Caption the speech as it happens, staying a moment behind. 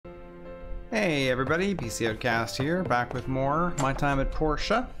Hey everybody, PC Outcast here, back with more My Time at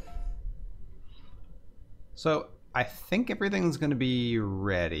Portia. So, I think everything's going to be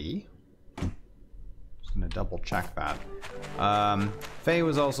ready. Just going to double check that. Faye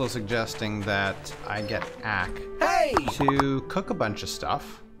was also suggesting that I get Ack to cook a bunch of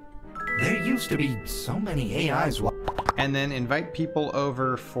stuff. There used to be so many AIs. And then invite people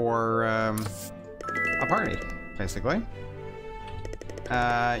over for a party, basically.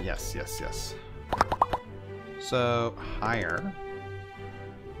 Yes. So, hire.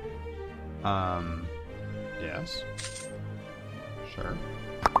 Yes. Sure.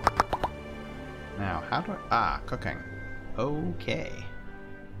 Now, how do I... cooking. Okay.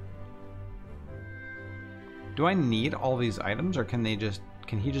 Do I need all these items, or can he just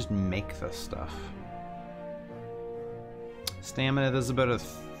make this stuff? Stamina, this is about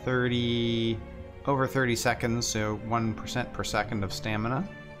a over 30 seconds, so 1% per second of stamina.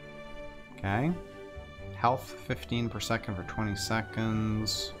 Okay. Health, 15 per second for 20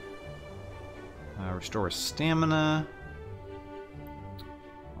 seconds. Restores stamina.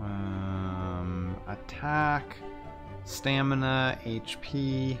 Attack, stamina,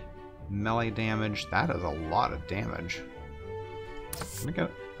 HP, melee damage. That is a lot of damage. We got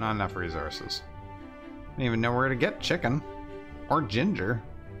not enough resources. I don't even know where to get chicken or ginger.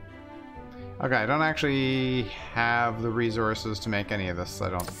 Okay, I don't actually have the resources to make any of this, I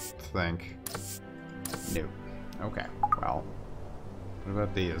don't think. No. Okay, well. What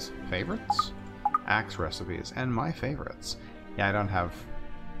about these? Favorites? Axe recipes. And my favorites. Yeah, I don't have...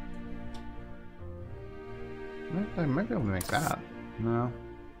 I might be able to make that. No.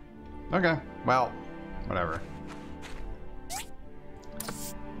 Okay, well, whatever.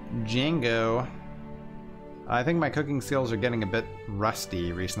 Django. I think my cooking skills are getting a bit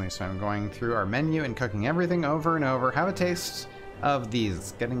rusty recently, so I'm going through our menu and cooking everything over and over. Have a taste of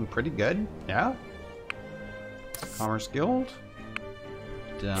these. Getting pretty good. Yeah? Commerce Guild.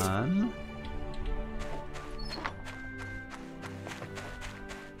 Done.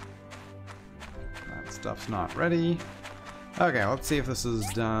 That stuff's not ready. Okay, let's see if this is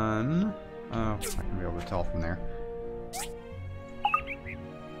done. Oh, I can be able to tell from there.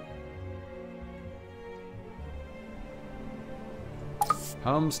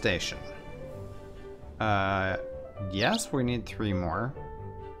 Home station. Yes, we need 3 more.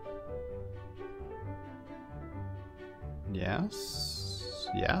 Yes.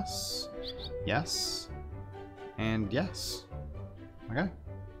 Yes. Yes. And yes. Okay.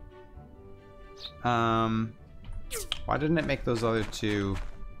 Why didn't it make those other 2?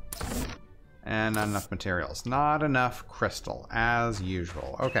 And not enough materials. Not enough crystal, as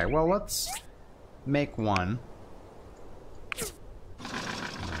usual. Okay, well, let's make 1.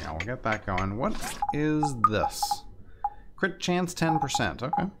 We'll get that going. What is this? Crit chance 10%.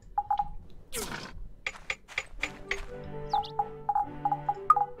 Okay.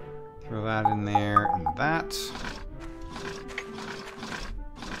 Throw that in there and that.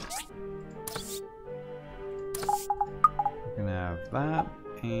 We're gonna have that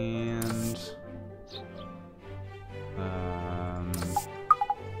and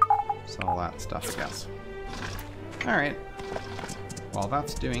sell that stuff, I guess. Alright. While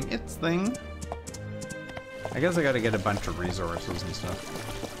that's doing its thing, I guess I gotta get a bunch of resources and stuff.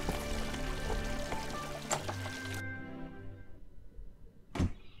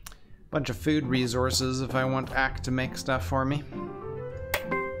 Bunch of food resources if I want Ack to make stuff for me.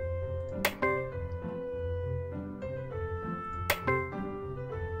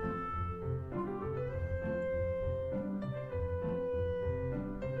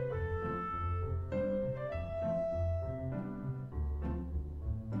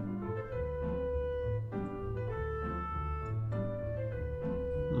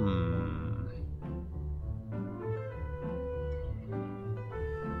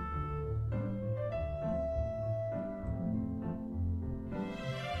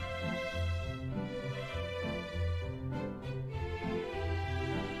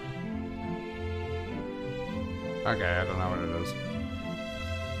 Okay, I don't know what it is.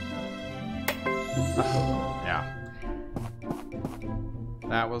 Yeah.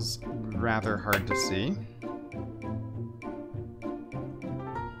 That was rather hard to see.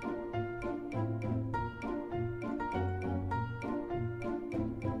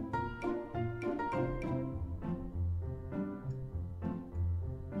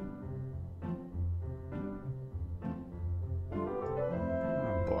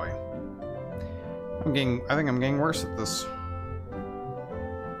 Oh boy. I think I'm getting worse at this.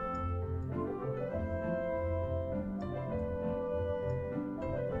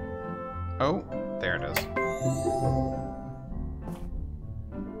 Oh, there it is.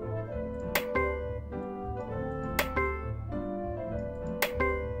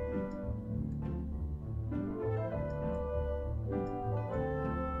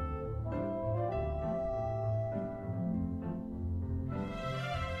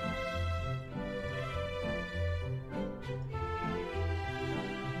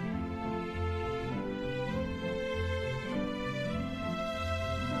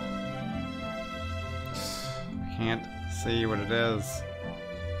 can't see what it is.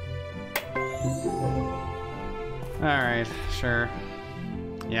 Alright, sure.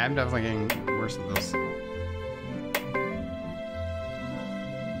 Yeah, I'm definitely getting worse at this.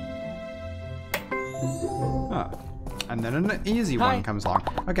 Huh. And then an easy one comes along.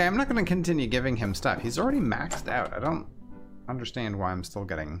 Okay, I'm not going to continue giving him stuff. He's already maxed out. I don't understand why I'm still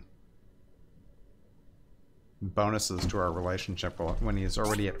getting bonuses to our relationship when he's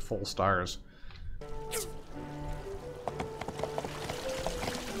already at full stars.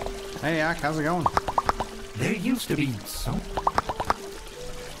 Hey, Yak, how's it going? There used to be so...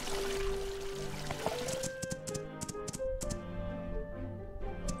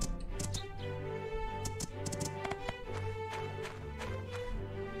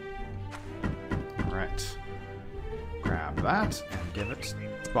 Right. Grab that and give it...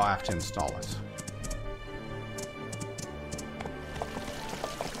 Well, I have to install it.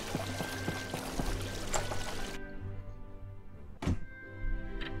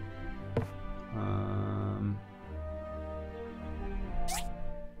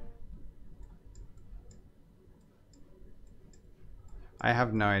 I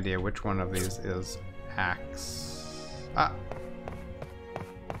have no idea which one of these is axe. Ah.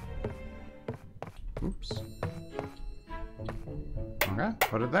 Oops. Okay,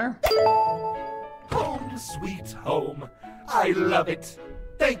 put it there. Home sweet home. I love it.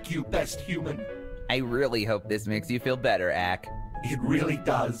 Thank you, best human. I really hope this makes you feel better, Ak. It really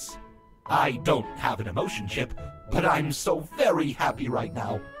does. I don't have an emotion chip, but I'm so very happy right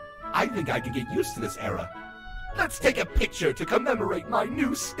now. I think I could get used to this era. Let's take a picture to commemorate my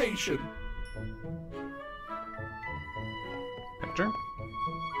new station. Picture?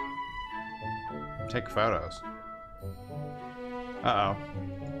 Take photos. Uh-oh.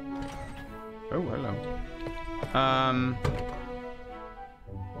 Oh, hello. How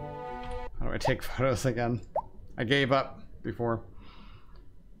do I take photos again? I gave up before.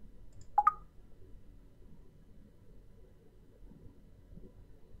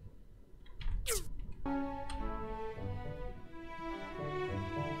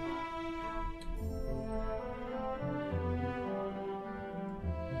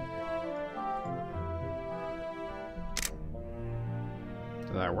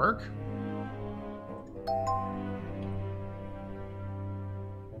 Did that work?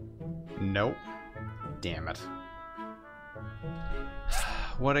 Nope. Damn it.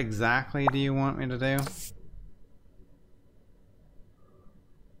 What exactly do you want me to do?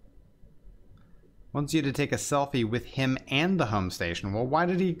 Wants you to take a selfie with him and the home station. Well, why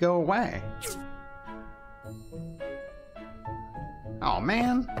did he go away? Oh,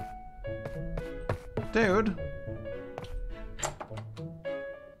 man. Dude.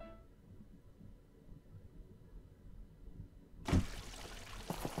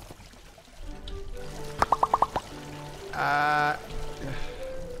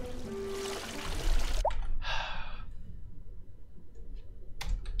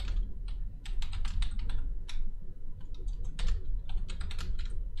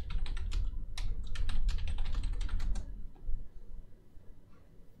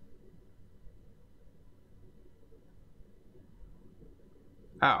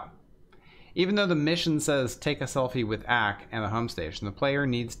 Oh. Even though the mission says take a selfie with Ak and the home station, the player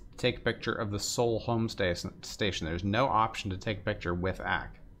needs to take a picture of the sole home station. There's no option to take a picture with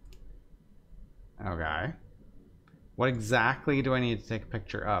Ak. Okay. What exactly do I need to take a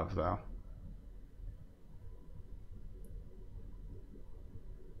picture of, though?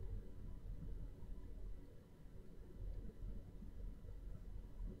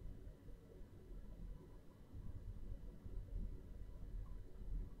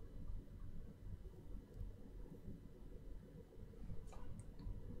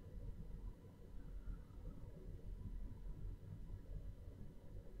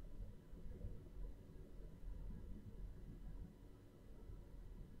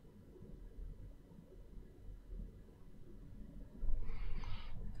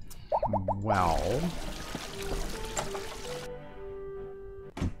 Well...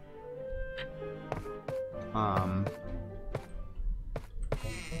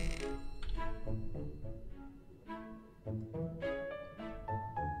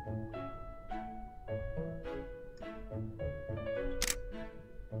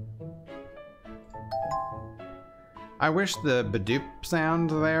 I wish the Badoop sound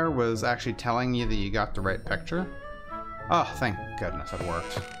there was actually telling you that you got the right picture. Oh, thank goodness it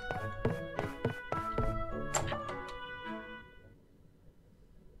worked.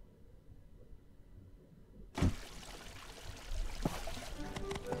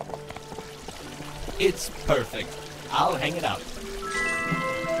 It's perfect. I'll hang it up.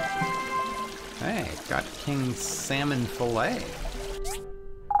 Hey, got king salmon fillet.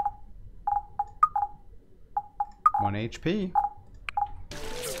 1 HP.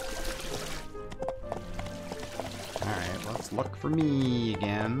 Alright, let's look for me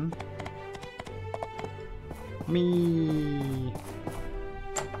again. Me.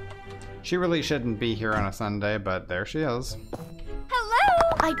 She really shouldn't be here on a Sunday, but there she is.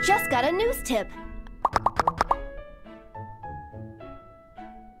 Hello! I just got a news tip.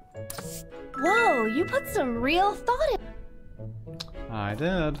 Whoa, you put some real thought in. I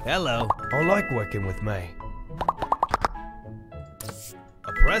did. Hello. I like working with me.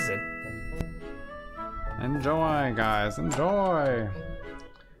 A present? Enjoy, guys, enjoy.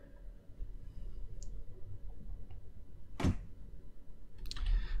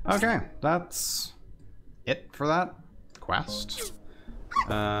 Okay, that's it for that quest.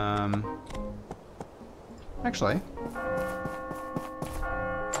 Actually,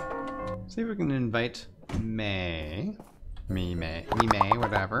 see if we can invite May,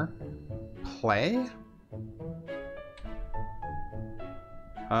 whatever. Play?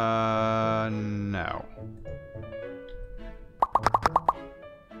 No.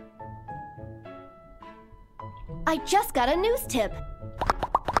 I just got a news tip.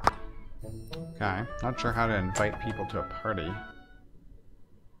 Okay, not sure how to invite people to a party.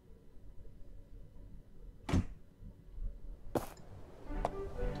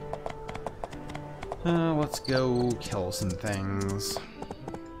 Let's go kill some things.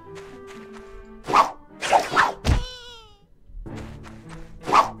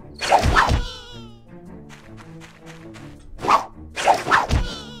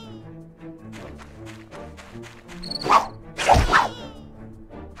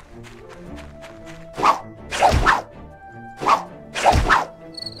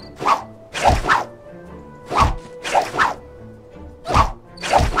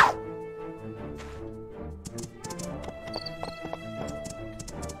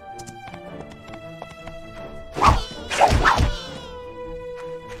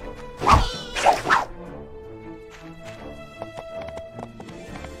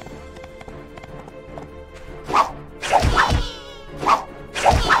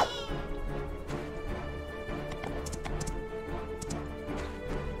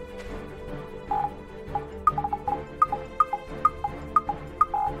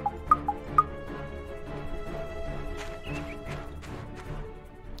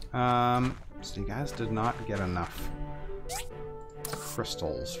 So you guys did not get enough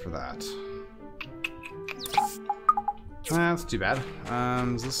crystals for that. That's too bad.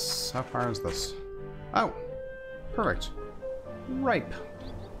 Is this, how far is this? Oh, perfect. Ripe.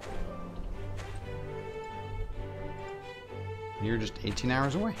 You're just 18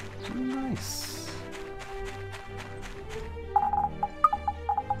 hours away. Nice.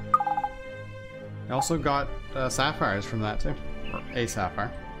 I also got sapphires from that too, or a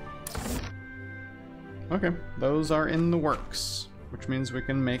sapphire. Okay, those are in the works, which means we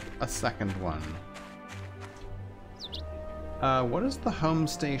can make a second one. What does the home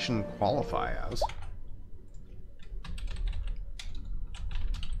station qualify as?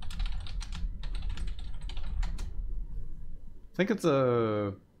 I think it's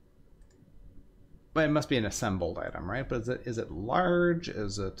a... Well, it must be an assembled item, right? But is it large?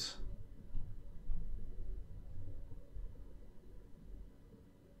 Is it...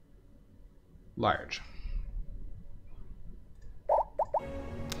 Large.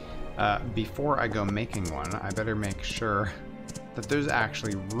 Before I go making one, I better make sure that there's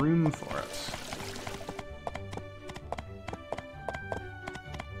actually room for it.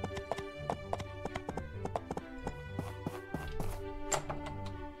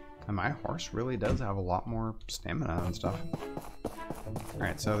 And my horse really does have a lot more stamina and stuff.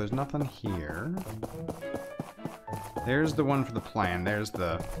 Alright, so there's nothing here. There's the one for the plane. There's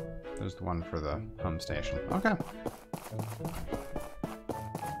the one for the home station. Okay.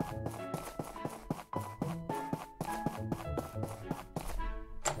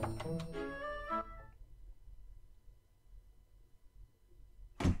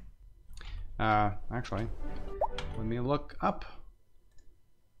 Actually, let me look up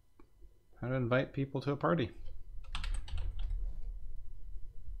how to invite people to a party.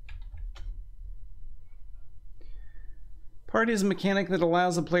 Party is a mechanic that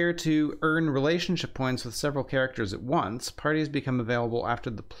allows a player to earn relationship points with several characters at once. Parties become available after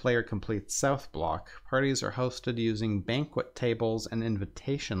the player completes South Block. Parties are hosted using banquet tables and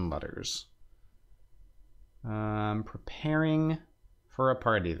invitation letters. Preparing for a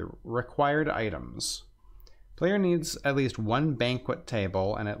party. The required items. Player needs at least one banquet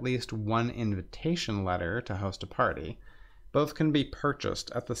table and at least one invitation letter to host a party. Both can be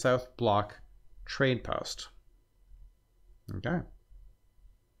purchased at the South Block trade post. Okay.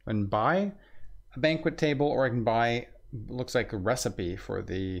 And buy a banquet table, or I can buy, looks like a recipe for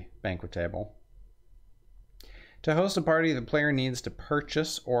the banquet table. To host a party, the player needs to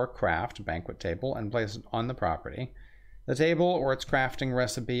purchase or craft a banquet table and place it on the property. The table or its crafting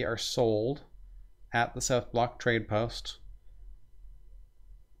recipe are sold at the South Block trade post.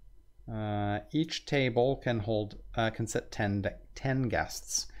 Each table can sit 10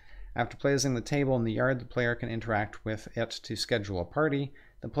 guests. After placing the table in the yard, the player can interact with it to schedule a party.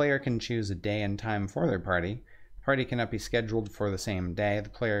 The player can choose a day and time for their party. The party cannot be scheduled for the same day. The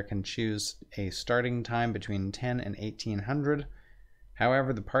player can choose a starting time between 10 and 1800.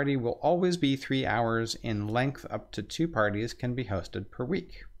 However, the party will always be 3 hours in length. Up to 2 parties can be hosted per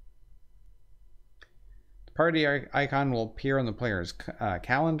week. The party icon will appear on the player's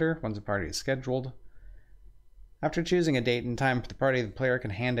calendar once a party is scheduled. After choosing a date and time for the party, the player can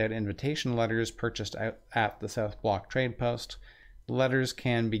hand out invitation letters purchased out at the South Block trade post. The letters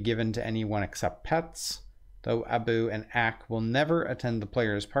can be given to anyone except pets, though Abu and Ak will never attend the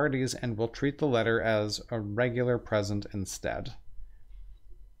player's parties and will treat the letter as a regular present instead.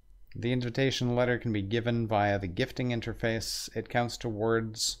 The invitation letter can be given via the gifting interface. It counts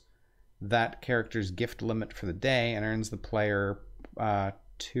towards that character's gift limit for the day and earns the player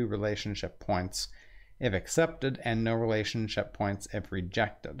 2 relationship points if accepted, and no relationship points if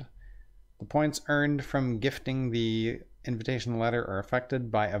rejected. The points earned from gifting the invitation letter are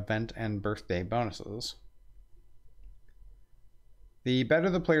affected by event and birthday bonuses. The better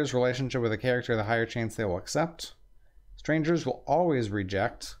the player's relationship with a character, the higher chance they will accept. Strangers will always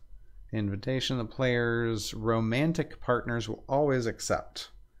reject the invitation. The player's romantic partners will always accept.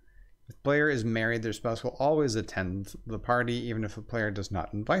 If the player is married, their spouse will always attend the party, even if the player does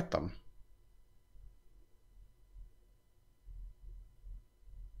not invite them.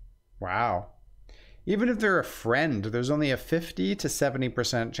 Wow. Even if they're a friend, there's only a 50 to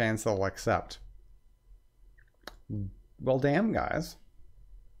 70% chance they'll accept. Well, damn, guys.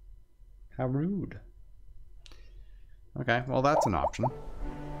 How rude. Okay, well, that's an option.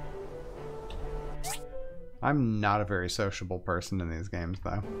 I'm not a very sociable person in these games,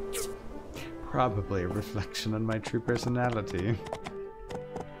 though. Probably a reflection on my true personality.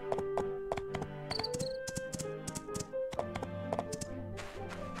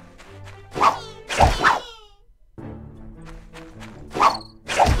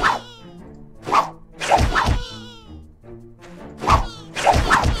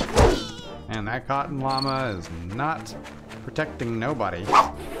 And that cotton llama is not protecting nobody.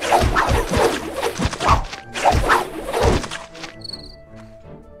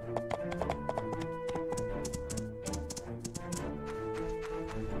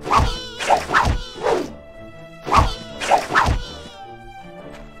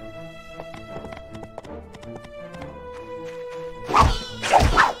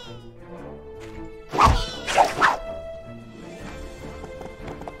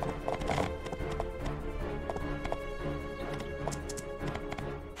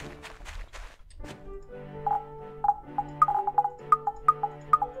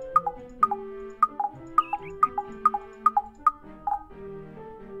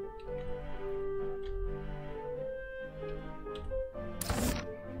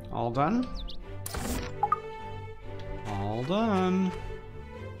 All done? All done.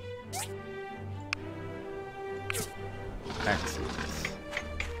 Excellent.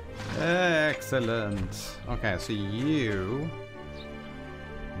 Excellent. Okay, so you...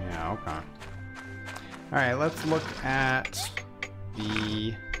 Yeah, okay. Alright, let's look at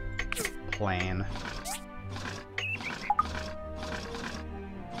the plan.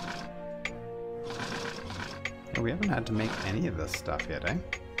 Oh, we haven't had to make any of this stuff yet, eh?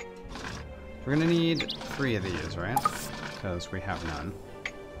 We're gonna need 3 of these, right? Because we have none.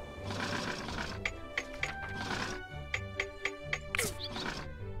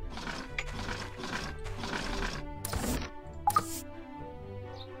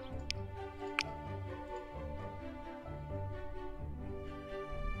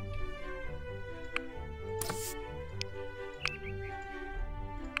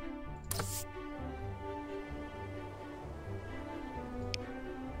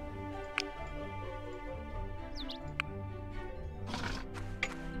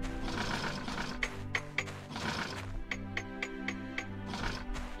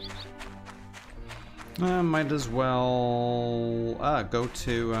 Might as well go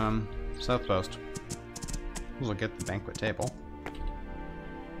to South Post. We'll get the banquet table.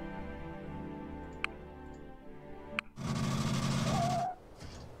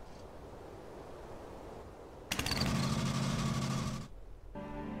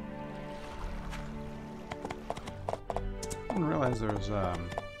 realize there's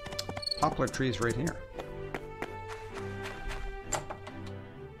poplar trees right here.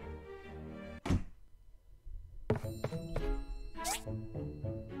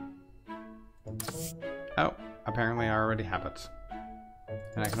 Oh, apparently I already have it.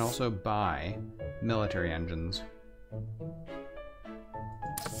 And I can also buy military engines.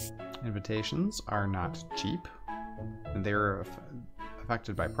 Invitations are not cheap. And they're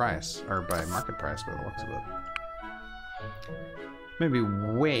affected by price, or by market price by the looks of it. Maybe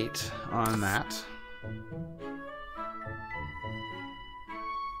wait on that.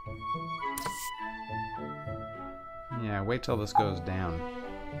 Yeah, wait till this goes down.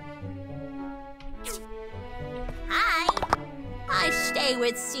 Hi! I stay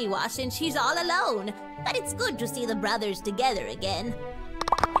with Siwa since she's all alone, but it's good to see the brothers together again.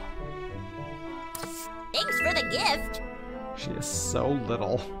 Thanks for the gift! She is so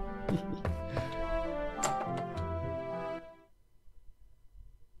little.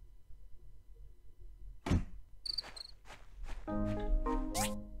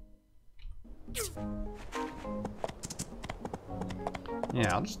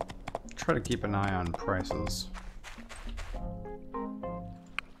 Yeah, I'll just try to keep an eye on prices.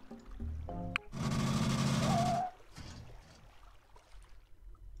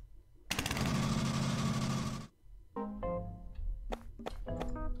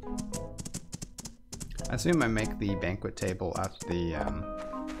 I assume I make the banquet table at the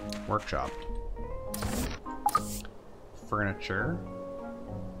workshop. Furniture.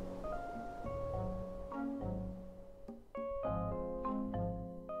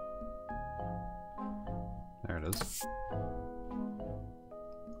 There it is.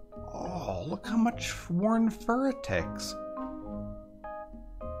 Oh, look how much worn fur it takes.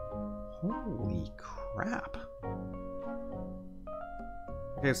 Holy crap.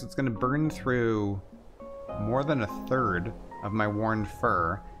 Okay, so it's gonna burn through more than a third of my worn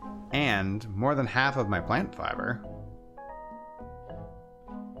fur and more than half of my plant fiber.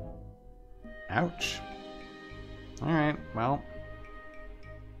 Ouch. Alright, well,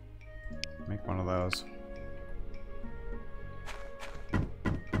 make one of those.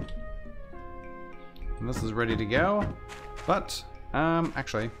 And this is ready to go, but,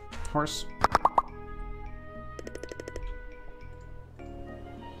 actually, horse.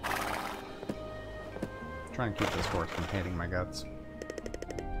 Trying to keep this horse from hating my guts.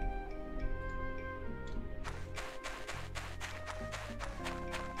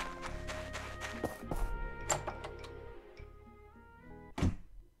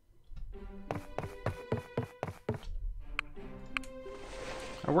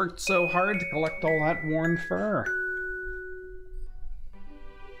 I worked so hard to collect all that worn fur.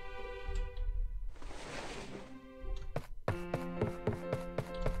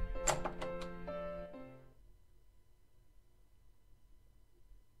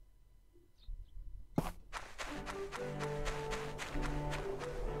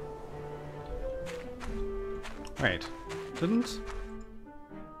 Wait, didn't?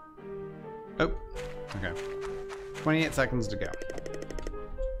 Oh, okay. 28 seconds to go.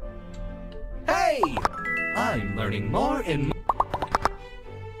 Hey! I'm learning more and more.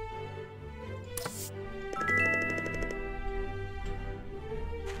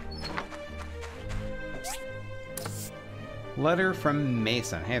 Letter from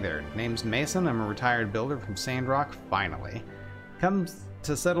Mason. Hey there, name's Mason. I'm a retired builder from Sandrock, finally. Come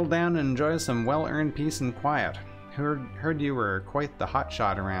to settle down and enjoy some well-earned peace and quiet. Heard you were quite the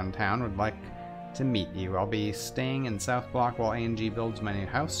hotshot around town. Would like to meet you. I'll be staying in South Block while A&G builds my new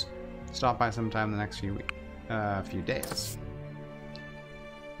house. Stop by sometime the next few days.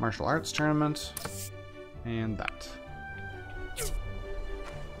 Martial arts tournament. And that.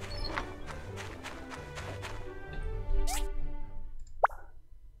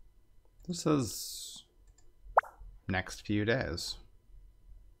 This is next few days.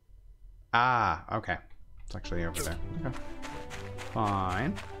 Ah, okay. It's actually over there. Okay.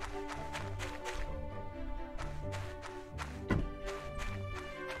 Fine.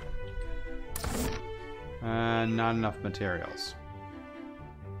 Not enough materials.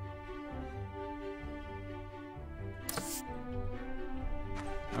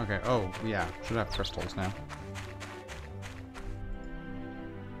 Okay, oh, yeah. Should have crystals now.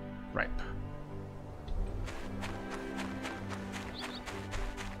 Ripe.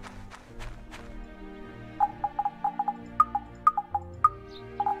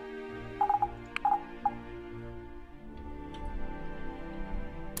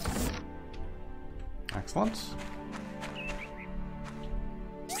 Excellent.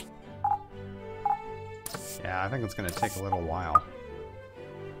 Yeah, I think it's going to take a little while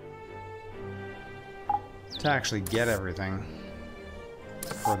to actually get everything.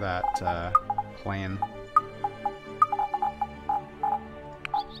 for that plan.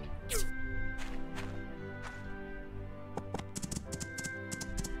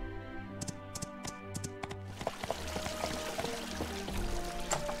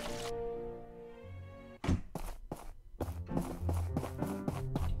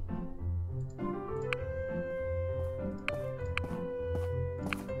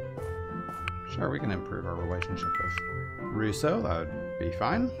 Sure, we can improve our relationship with Russo. That would be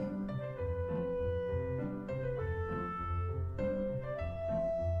fine.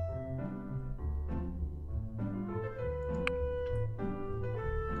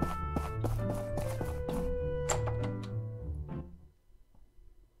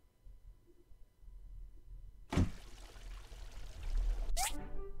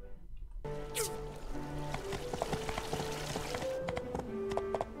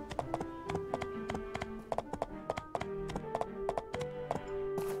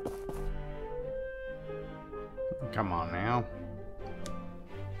 Come on now.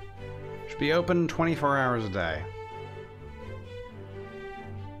 Should be open 24 hours a day.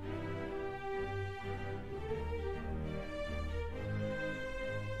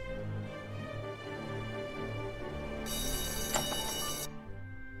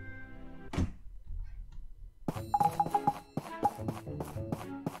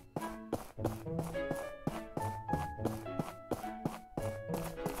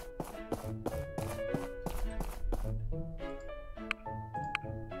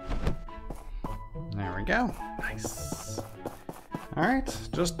 There we go. Nice. Alright,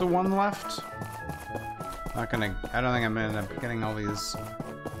 just the one left. I don't think I'm gonna end up getting all these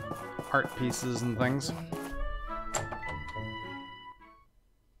art pieces and things.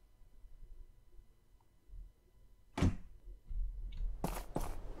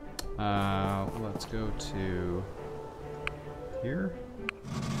 Let's go to here.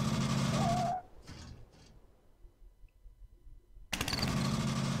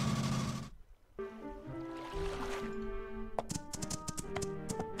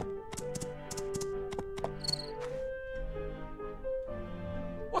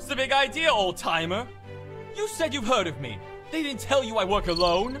 What's the big idea, old-timer? You said you've heard of me. They didn't tell you I work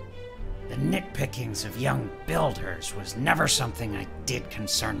alone. The nitpickings of young builders was never something I did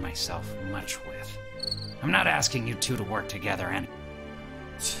concern myself much with. I'm not asking you two to work together and...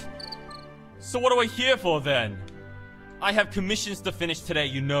 So what are we here for, then? I have commissions to finish today,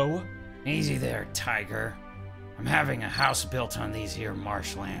 you know. Easy there, Tiger. I'm having a house built on these here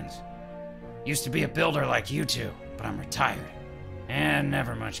marshlands. Used to be a builder like you two, but I'm retired. And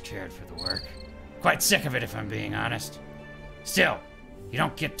never much cared for the work. Quite sick of it, if I'm being honest. Still, you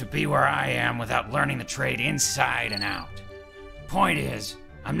don't get to be where I am without learning the trade inside and out. Point is,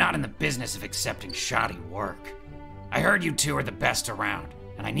 I'm not in the business of accepting shoddy work. I heard you two are the best around,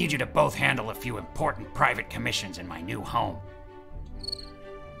 and I need you to both handle a few important private commissions in my new home.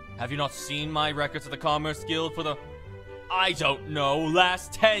 Have you not seen my records of the Commerce Guild for the, I don't know,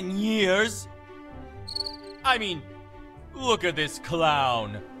 last 10 years? I mean, look at this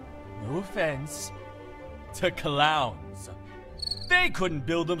clown. No offense to clowns. They couldn't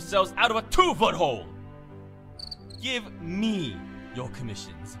build themselves out of a 2-foot hole. Give me your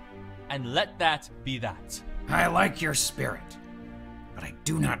commissions, and let that be that. I like your spirit, but I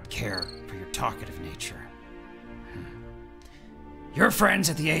do not care for your talkative nature. Your friends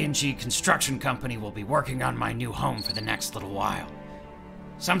at the A&G Construction Company will be working on my new home for the next little while.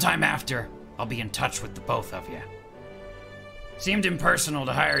 Sometime after, I'll be in touch with the both of you. Seemed impersonal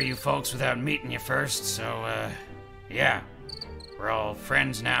to hire you folks without meeting you first, so, yeah. We're all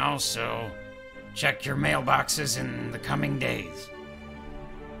friends now, so check your mailboxes in the coming days.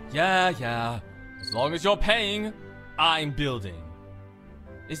 Yeah. As long as you're paying, I'm building.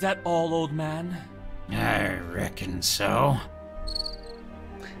 Is that all, old man? I reckon so.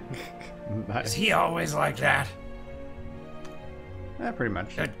 Nice. Is he always like that? Yeah, pretty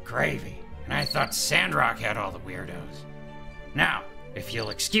much. Good gravy. And I thought Sandrock had all the weirdos. Now, if you'll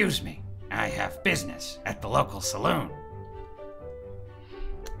excuse me, I have business at the local saloon.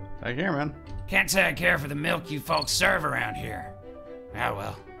 Take care, man. Can't say I care for the milk you folks serve around here. Ah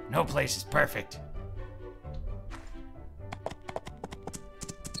well, no place is perfect.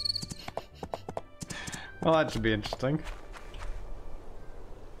 Well, that should be interesting.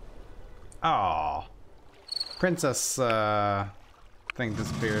 Oh, princess thing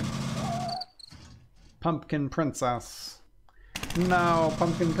disappeared. Pumpkin princess. No,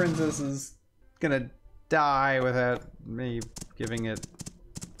 pumpkin princess is gonna die without me giving it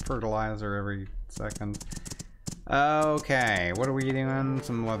fertilizer every second. Okay, what are we doing?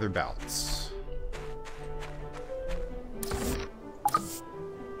 Some leather belts.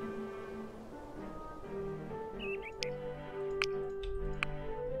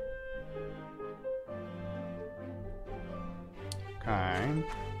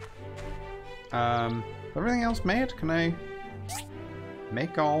 Everything else made? Can I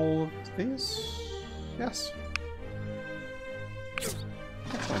make all of these? Yes.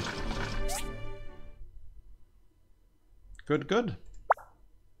 Excellent. Good, good.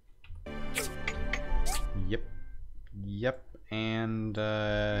 Yep. Yep. And,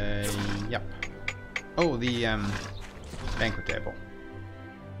 yep. Oh, the, banquet table.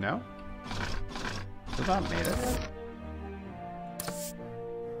 No? Did not made it?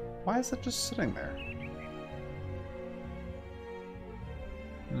 Why is it just sitting there?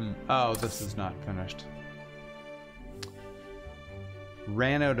 Oh, this is not finished.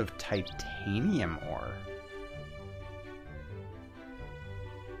 Ran out of titanium ore.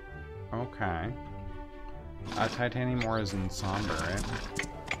 Okay. Titanium ore is in Somber, right?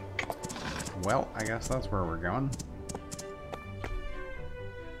 Well, I guess that's where we're going.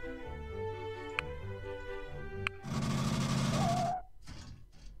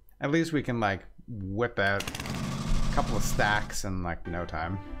 At least we can, like, whip out a couple of stacks in, like, no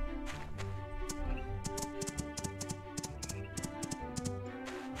time.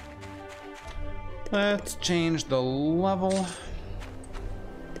 Let's change the level.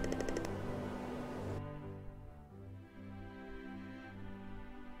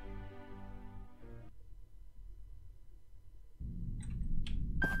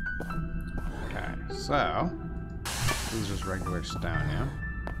 Okay, so this is just regular stone, yeah?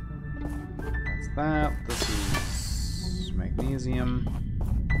 That's that. This is magnesium.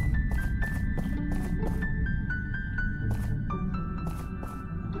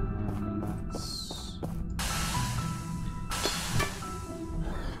 That's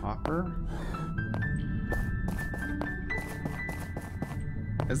copper.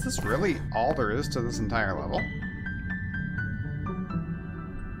 Is this really all there is to this entire level?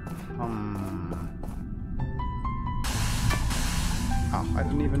 Oh, I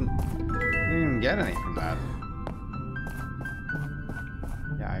didn't even get any from that.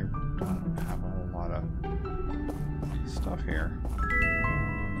 Yeah, I don't have a whole lot of stuff here.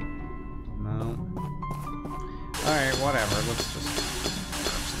 No. Alright, whatever. Let's just...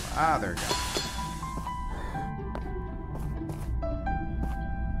 Ah, there we go.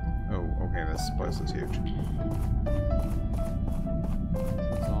 Oh, okay, this place is huge.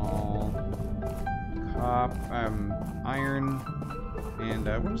 This is all... iron... And,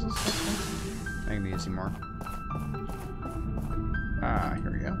 what is this stuff called? Magnesium ore. Ah,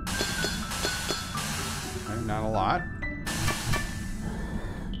 here we go. Okay, not a lot.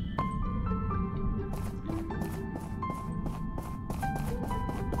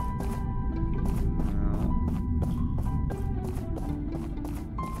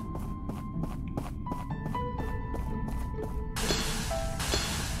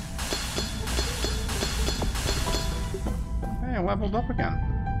 Leveled up again.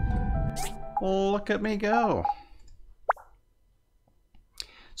 Look at me go.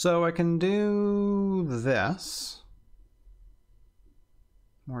 So I can do this.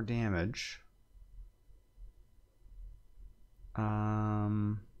 More damage.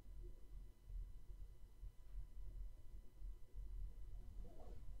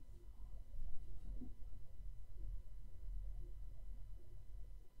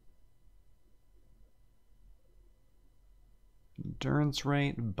 Endurance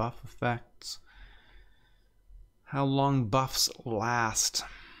rate, buff effects. How long buffs last?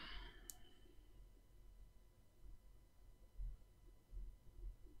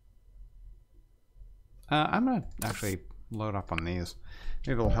 I'm gonna actually load up on these.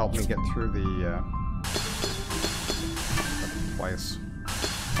 Maybe it'll help me get through the place.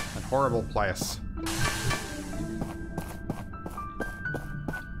 That horrible place.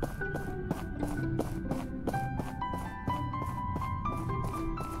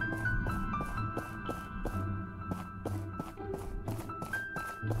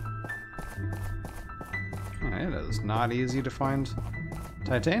 It is not easy to find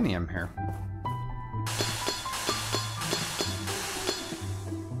titanium here.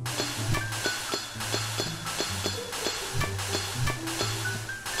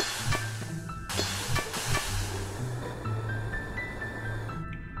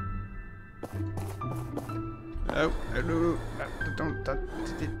 Oh, no, don't that.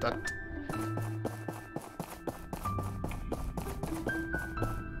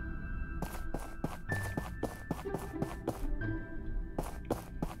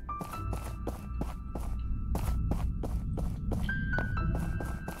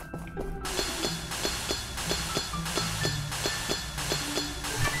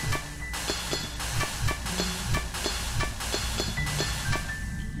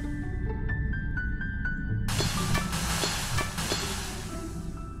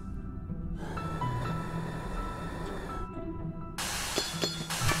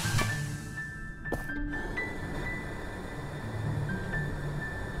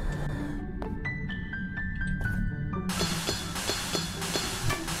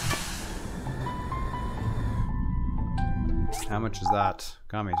 much is that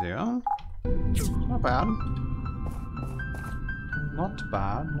got me to? Oh, not bad. Not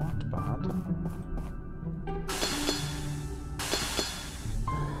bad, not bad.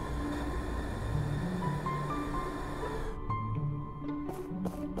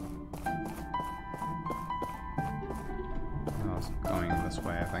 Oh, it's going this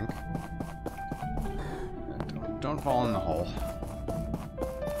way, I think. Don't fall in the hole.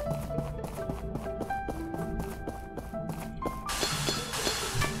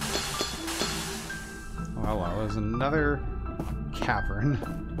 Oh, hello. There's another cavern.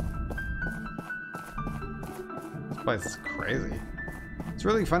 This place is crazy. It's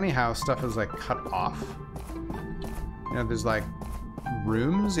really funny how stuff is like cut off. You know, there's like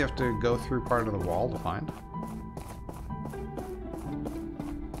rooms you have to go through part of the wall to find.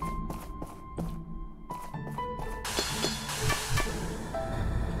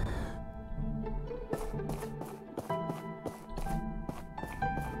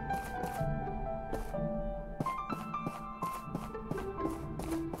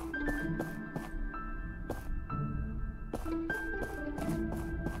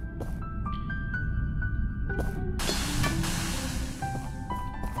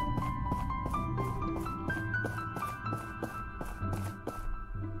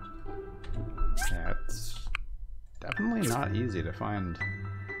 Yeah, it's definitely not easy to find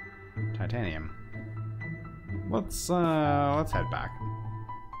titanium. Let's head back.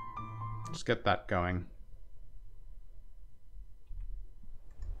 Just get that going.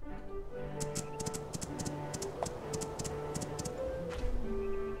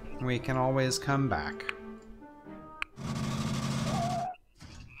 We can always come back.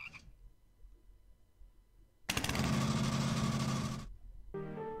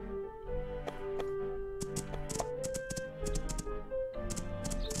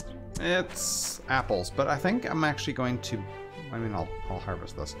 It's apples, but I think I'm actually going to, I mean, I'll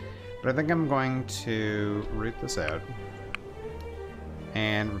harvest this, but I think I'm going to root this out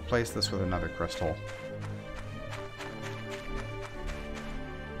and replace this with another crystal.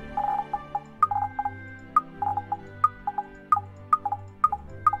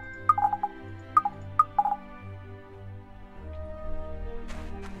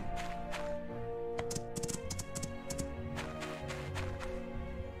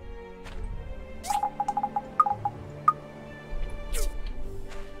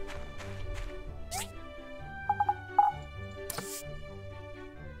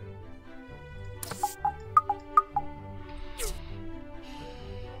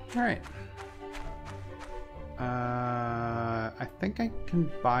 Alright. I think I can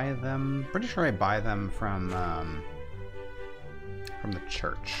buy them. Pretty sure I buy them from the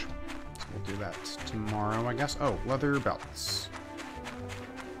church. So we'll do that tomorrow, I guess. Oh, leather belts.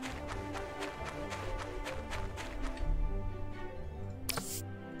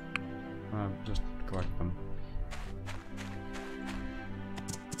 Just collect them.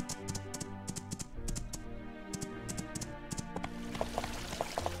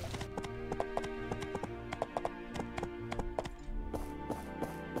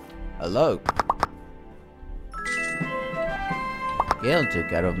 Hello. Gail took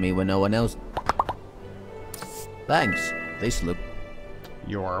care of me when no one else. Thanks. This look.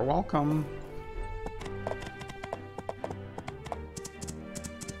 You're welcome.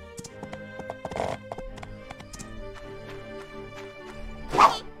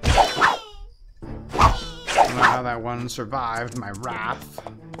 I don't know how that one survived my wrath.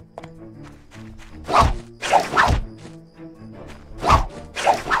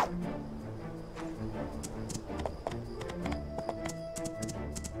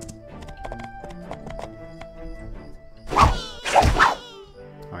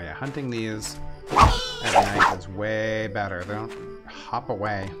 Hunting these at night is way better. They don't hop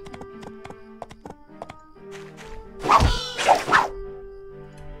away.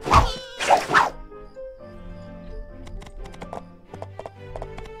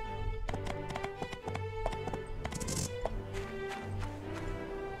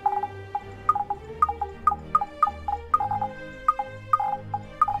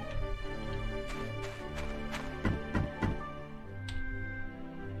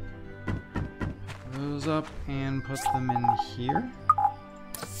 Up and put them in here.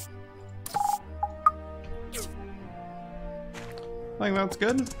 I think that's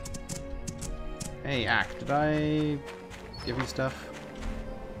good. Hey, Ack, did I give you stuff?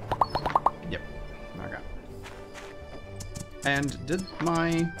 Yep. Okay. And did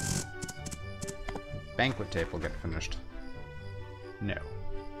my banquet table get finished? No.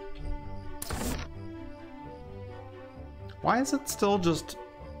 Why is it still just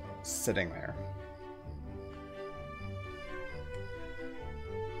sitting there?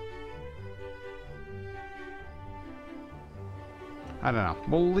 I don't know.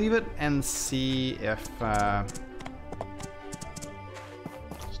 We'll leave it and see if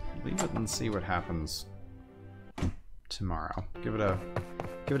leave it and see what happens tomorrow. Give it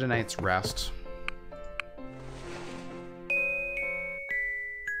a night's rest.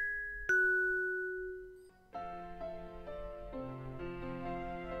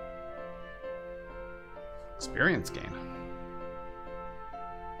 Experience gain.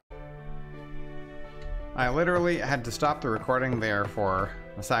 I literally had to stop the recording there for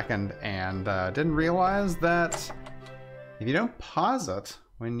a second and didn't realize that if you don't pause it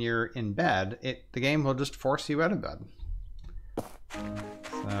when you're in bed, the game will just force you out of bed.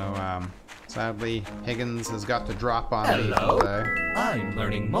 So, sadly, Higgins has got to drop on me today. I'm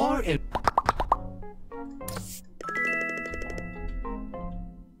learning more in...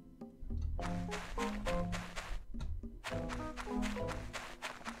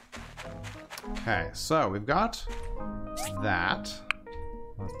 Okay, so we've got that.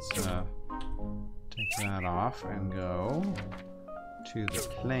 Let's take that off and go to the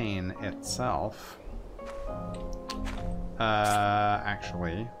plane itself.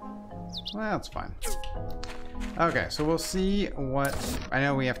 Actually, well, that's fine. Okay, so we'll see what... I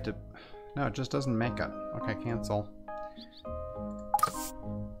know we have to... No, it just doesn't make it. Okay, cancel.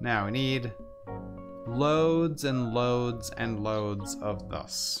 Now, we need loads and loads and loads of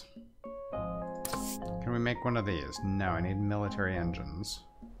this. Can we make one of these? No, I need military engines.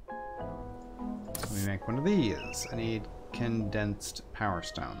 Can we make one of these? I need condensed power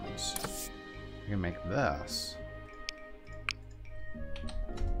stones. We can make this.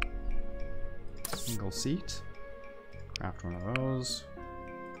 Single seat. Craft one of those.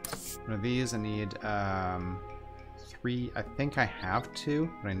 One of these, I need 3. I think I have 2,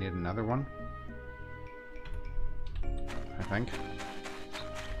 but I need another one. I think.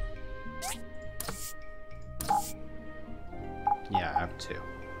 Yeah, I have 2.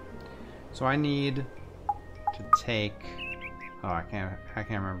 So I need to take... Oh, I can't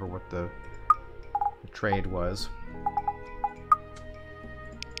remember what the trade was.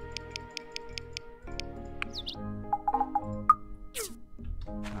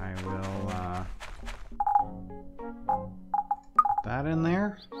 I will put that in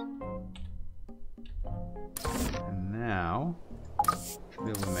there. And now should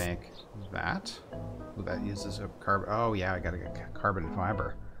be able to make that. Ooh, that uses a carbon. Oh yeah, I gotta get carbon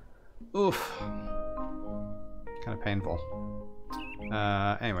fiber. Oof. Kind of painful.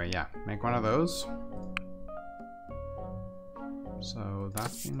 Anyway, yeah, make one of those. So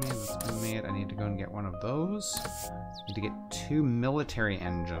that's being made, that's being made. I need to go and get one of those. Need to get 2 military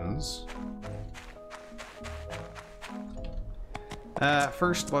engines.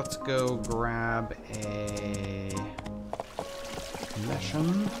 First, let's go grab a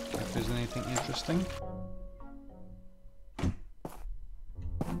mission, if there's anything interesting.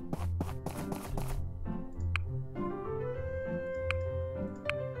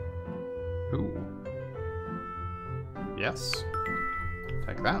 Ooh. Yes.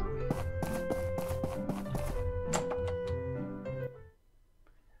 Take that.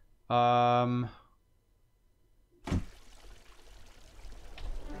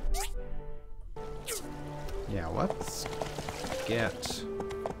 Yeah, let's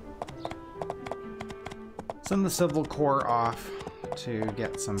send the Civil Corps off to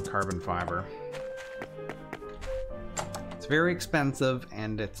get some carbon fiber. It's very expensive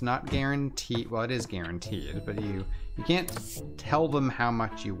and it's not guaranteed. Well, it is guaranteed, but you can't tell them how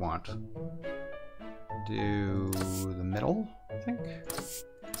much you want. Do the middle, I think.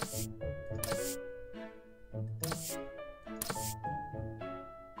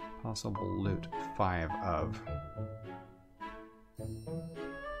 Possible loot 5 of.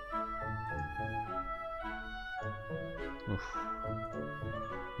 Oof.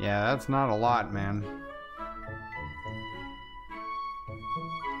 Yeah, that's not a lot, man.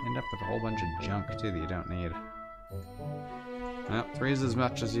 End up with a whole bunch of junk too that you don't need. Well, 3 is as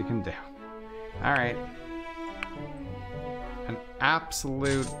much as you can do. Alright. An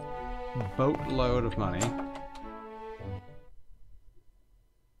absolute boatload of money.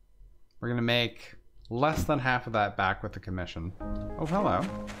 We're gonna make less than half of that back with the commission. Oh, hello.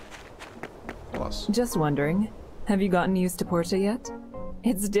 Plus. Just wondering, have you gotten used to Portia yet?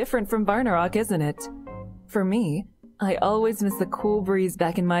 It's different from Barnarock, isn't it? For me, I always miss the cool breeze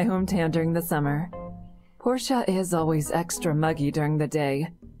back in my hometown during the summer. Portia is always extra muggy during the day.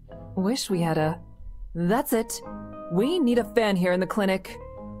 Wish we had a... That's it! We need a fan here in the clinic.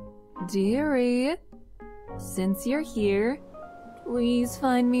 Dearie, since you're here, please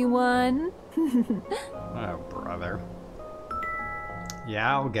find me one. Oh, brother.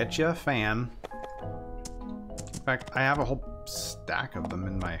 Yeah, I'll get you a fan. In fact, I have a whole stack of them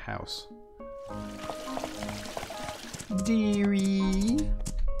in my house. Dearie, you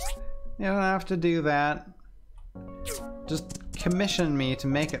don't have to do that. Just commission me to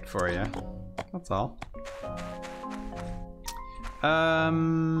make it for you. That's all.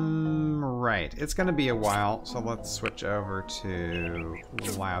 Right. It's gonna be a while, so let's switch over to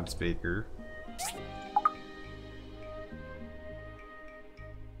loudspeaker.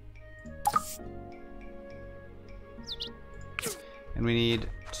 And we need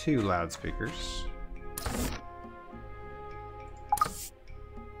 2 loudspeakers.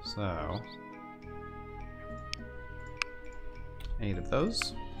 So 8 of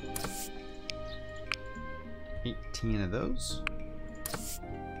those. 18 of those.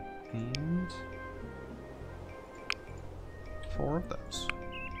 And 4 of those.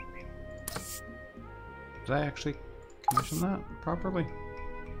 Did I actually commission that properly?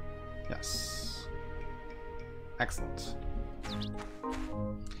 Yes. Excellent.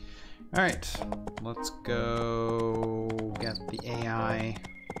 Alright, let's go get the AI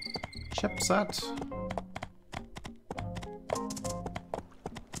chipset.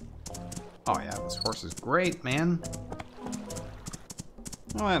 Oh yeah, this horse is great, man.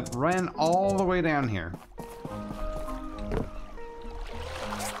 Oh, it ran all the way down here.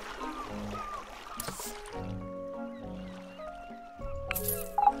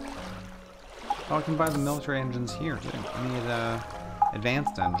 Oh, I can buy the military engines here too. I need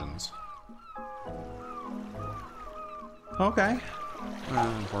advanced engines. Okay.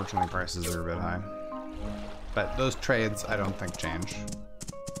 Unfortunately, prices are a bit high. But those trades, I don't think change.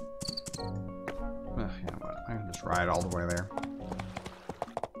 You know what? I can just ride all the way there.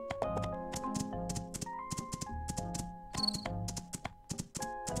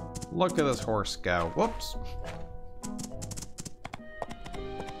 Look at this horse go. Whoops.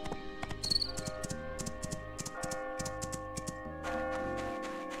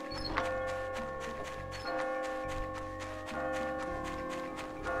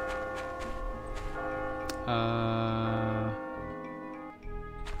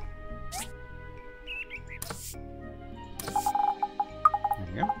 There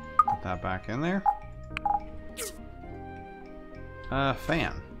you go. Put that back in there.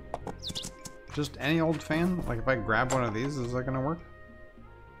 Fan. Just any old fan? Like if I grab one of these, is that gonna work?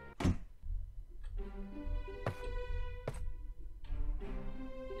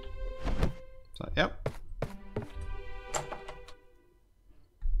 So, yep.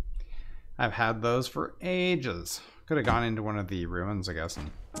 I've had those for ages. Could have gone into one of the ruins, I guess, and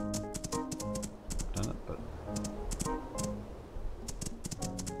done it, but...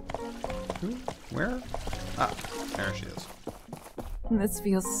 Who? Where? Ah, there she is. This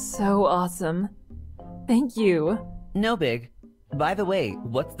feels so awesome. Thank you. No big. By the way,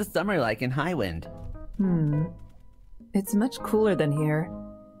 what's the summer like in Highwind? It's much cooler than here,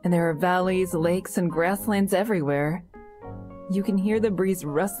 and there are valleys, lakes, and grasslands everywhere. You can hear the breeze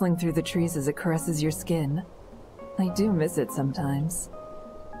rustling through the trees as it caresses your skin. I do miss it sometimes.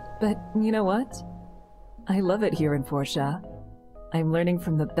 But you know what? I love it here in Portia. I'm learning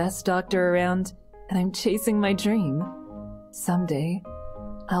from the best doctor around, and I'm chasing my dream. Someday,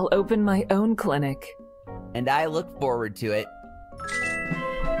 I'll open my own clinic. And I look forward to it.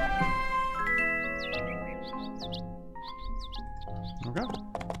 Okay.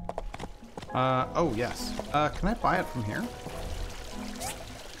 Oh yes. Can I buy it from here?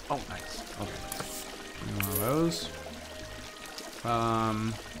 Oh, nice. Okay. One of those.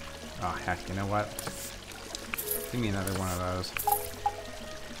 Oh heck, you know what? Give me another one of those.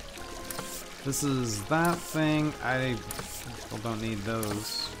 This is that thing. I still don't need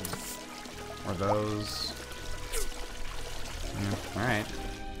those. Or those. Yeah, alright.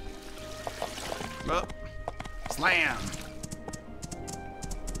 Oh. Slam!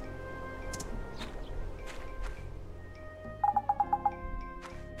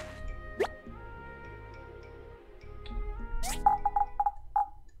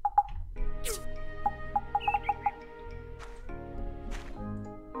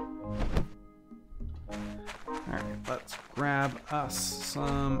 Let's grab us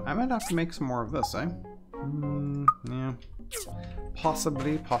some... I might have to make some more of this, eh? Yeah.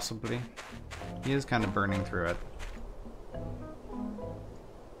 Possibly, possibly. He is kind of burning through it.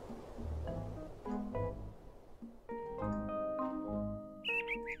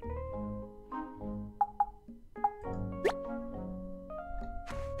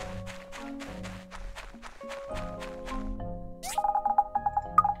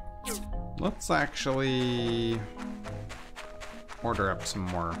 Let's actually order up some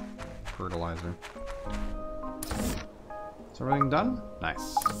more fertilizer. Is everything done?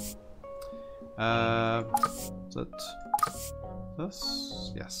 Nice. Is it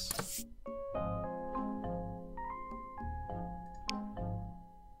this? Yes.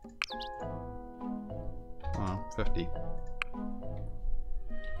 Oh, 50.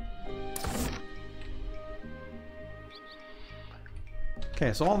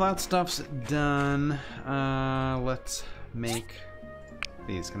 Okay, so all that stuff's done. Let's make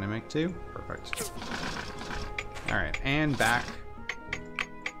these. Can I make 2? Perfect. Alright, and back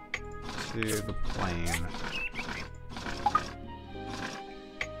to the plane.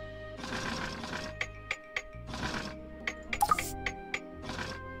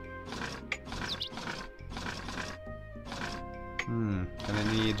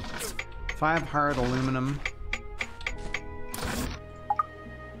 Gonna need 5 hard aluminum.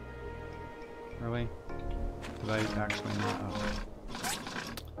 Really? Did I actually not? Oh.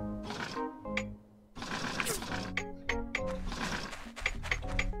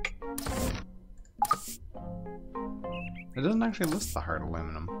 It doesn't actually list the hard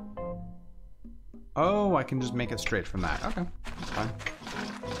aluminum. Oh, I can just make it straight from that. Okay, that's fine.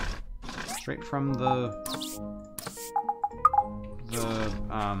 Straight from the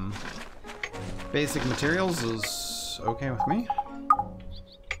basic materials is okay with me.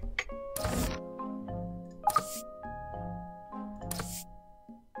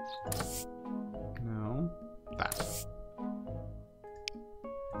 No, that.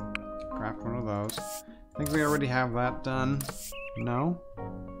 Craft one of those. I think we already have that done. No?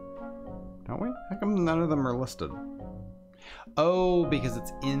 Don't we? How come none of them are listed? Oh, because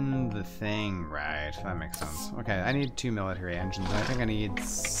it's in the thing, right? That makes sense. Okay, I need 2 military engines. I think I need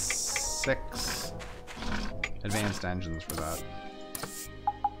 6 advanced engines for that.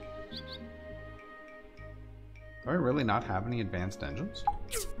 Do I really not have any advanced engines?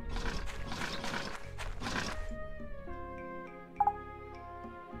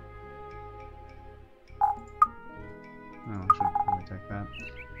 Oh, I should probably take that.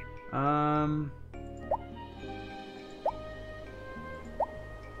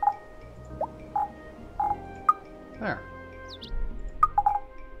 There.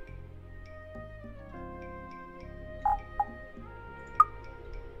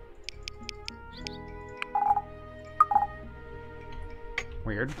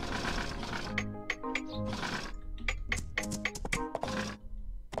 Weird.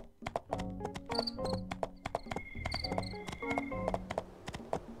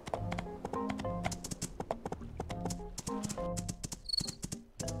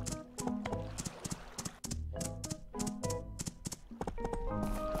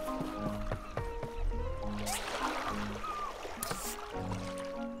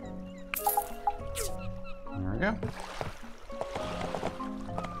 There we go.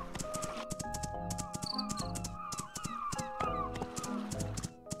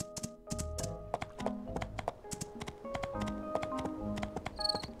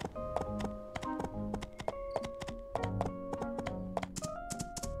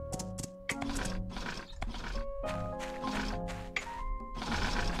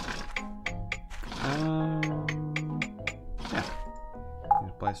 Yeah.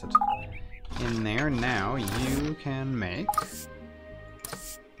 Just place it in there. Now you can make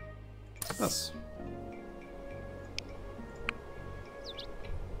this.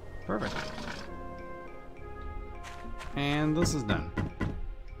 Perfect. And this is done.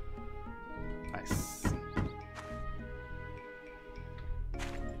 Nice.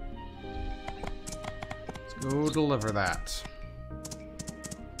 Let's go deliver that.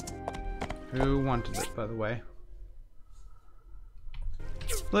 Who wanted it, by the way?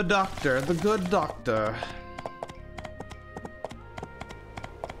 The doctor, the good doctor.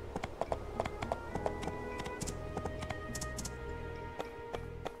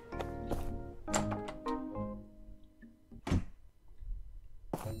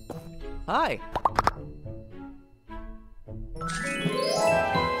 Hi.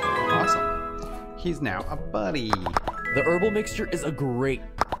 Awesome. He's now a buddy. The herbal mixture is a great...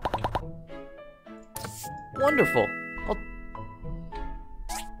 Wonderful.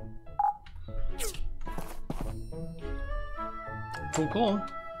 Cool, cool.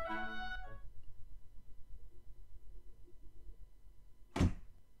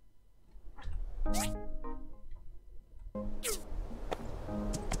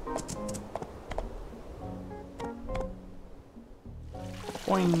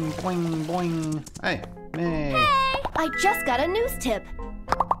 Boing, boing, boing. Hey, hey. I just got a news tip.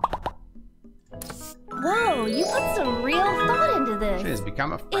 Whoa, you put some real thought into this. She has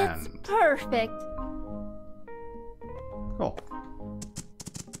become a friend. It's perfect. Cool.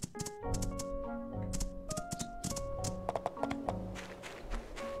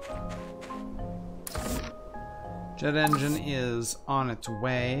 Jet engine is on its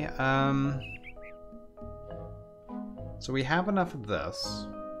way. So we have enough of this.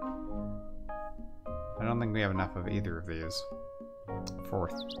 I don't think we have enough of either of these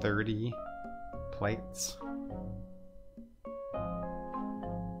for 30 plates.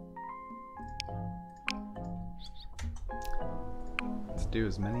 Let's do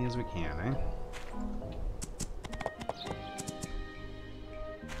as many as we can, eh?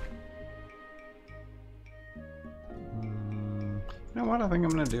 You know what? I think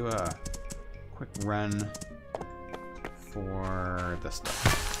I'm gonna do a quick run for this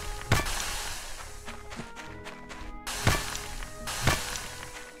stuff.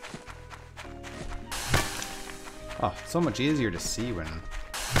 Oh, so much easier to see when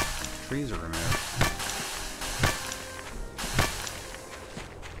trees are removed.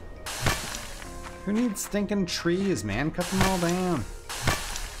 Who needs stinking trees, man? Cut them all down.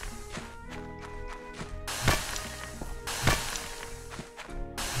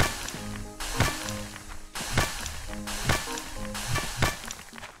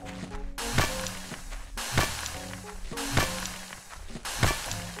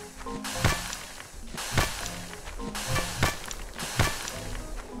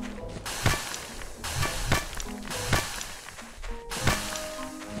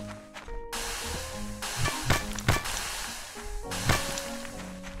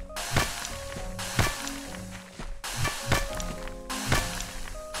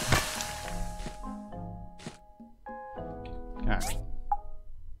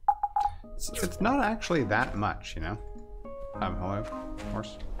 It's not actually that much, you know? Hello,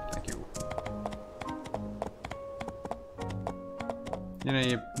 horse. Thank you. You know,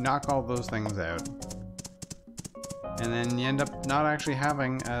 you knock all those things out, and then you end up not actually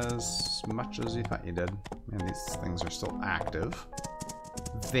having as much as you thought you did. And these things are still active.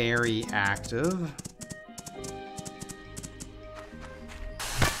 Very active.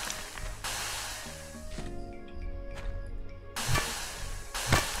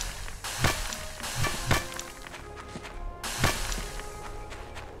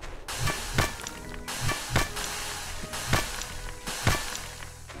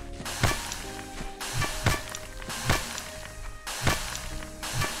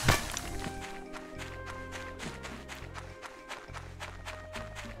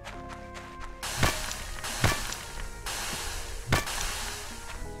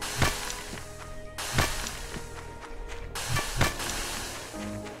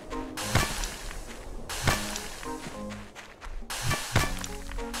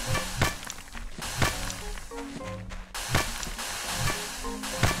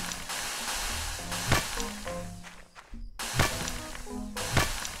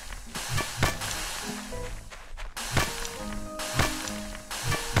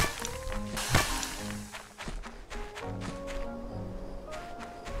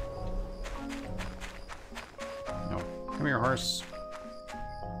 Come here, horse.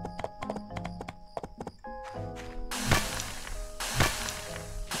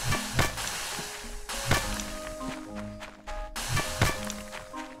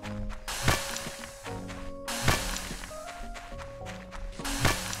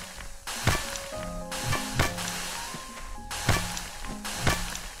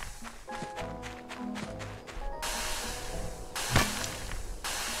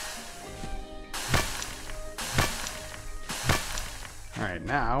 Alright,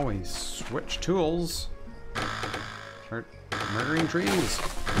 now we switch tools. Start murdering trees.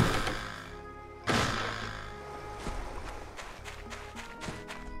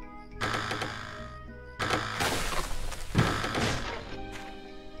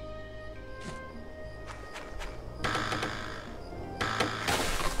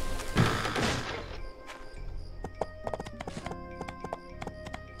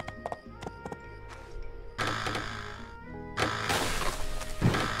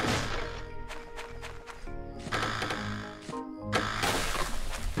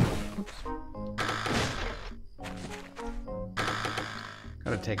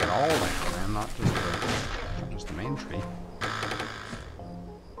 Gotta take it all down, man, not just the main tree.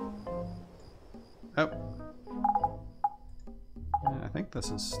 Oh. Yeah, I think this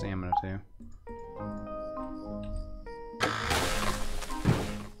is stamina too.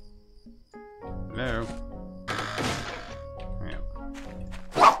 Hello.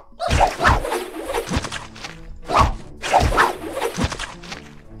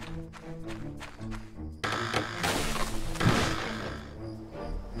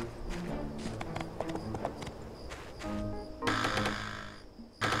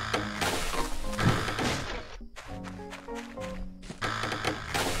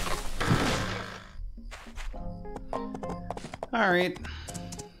 Alright.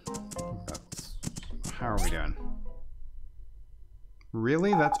 How are we doing?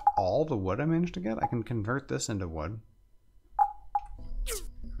 Really? That's all the wood I managed to get? I can convert this into wood.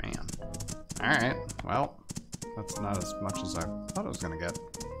 Man. Alright. Well, that's not as much as I thought I was gonna get.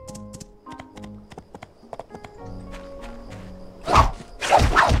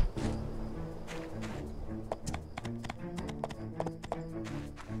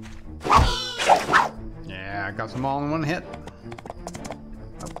 Yeah, I got them all in one hit.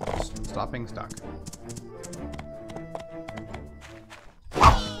 Oh, stop being stuck.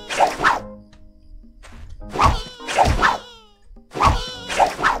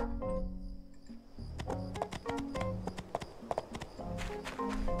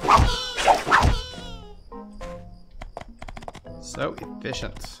 So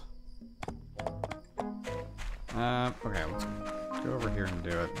efficient. Okay, let's go over here and do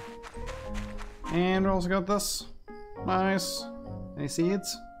it. And we also got this. Nice. Any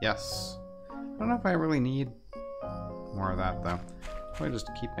seeds? Yes. I don't know if I really need more of that, though. Probably just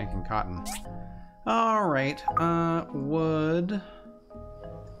keep making cotton. Alright, wood.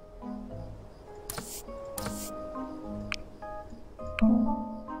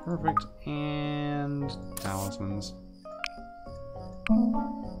 Perfect. And talismans.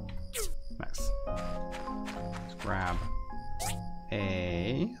 Nice. Let's grab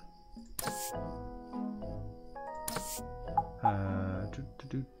a... I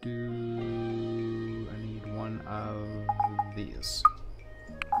need one of these.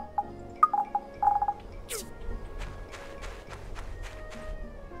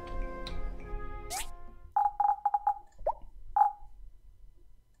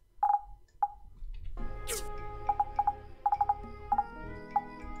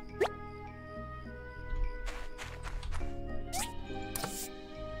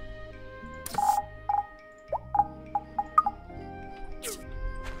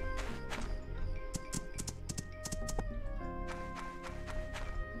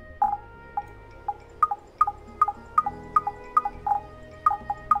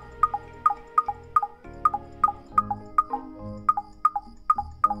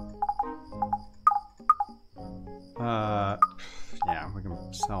 Yeah, we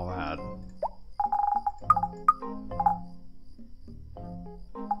can sell that.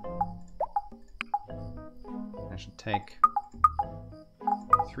 I should take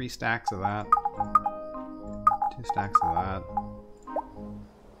 3 stacks of that, 2 stacks of that.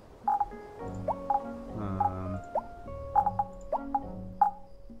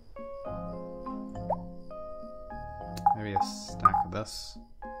 Maybe a stack of this.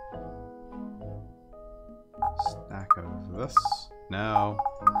 Stack of this. No.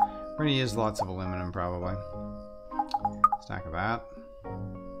 We're gonna use lots of aluminum probably. Stack of that.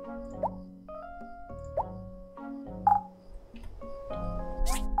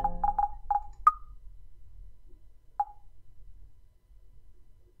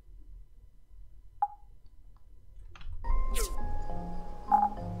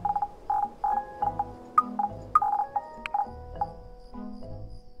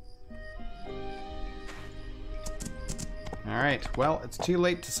 Alright, well, it's too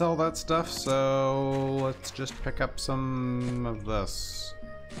late to sell that stuff, so let's just pick up some of this.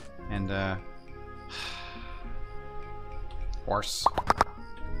 And, horse.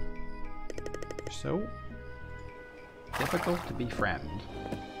 So difficult to befriend.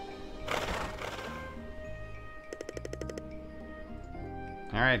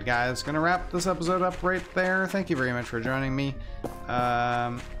 Alright, guys, gonna wrap this episode up right there. Thank you very much for joining me.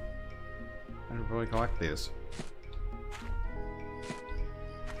 I should really collect these.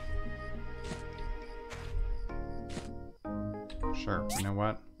 Sure, you know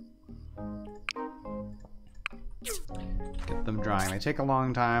what? Get them drying. They take a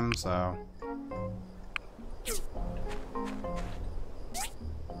long time, so...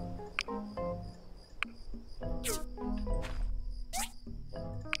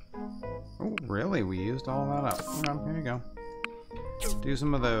 Oh, really? We used all that up. Oh, here you go. Do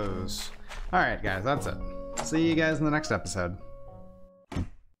some of those. Alright, guys, that's it. See you guys in the next episode.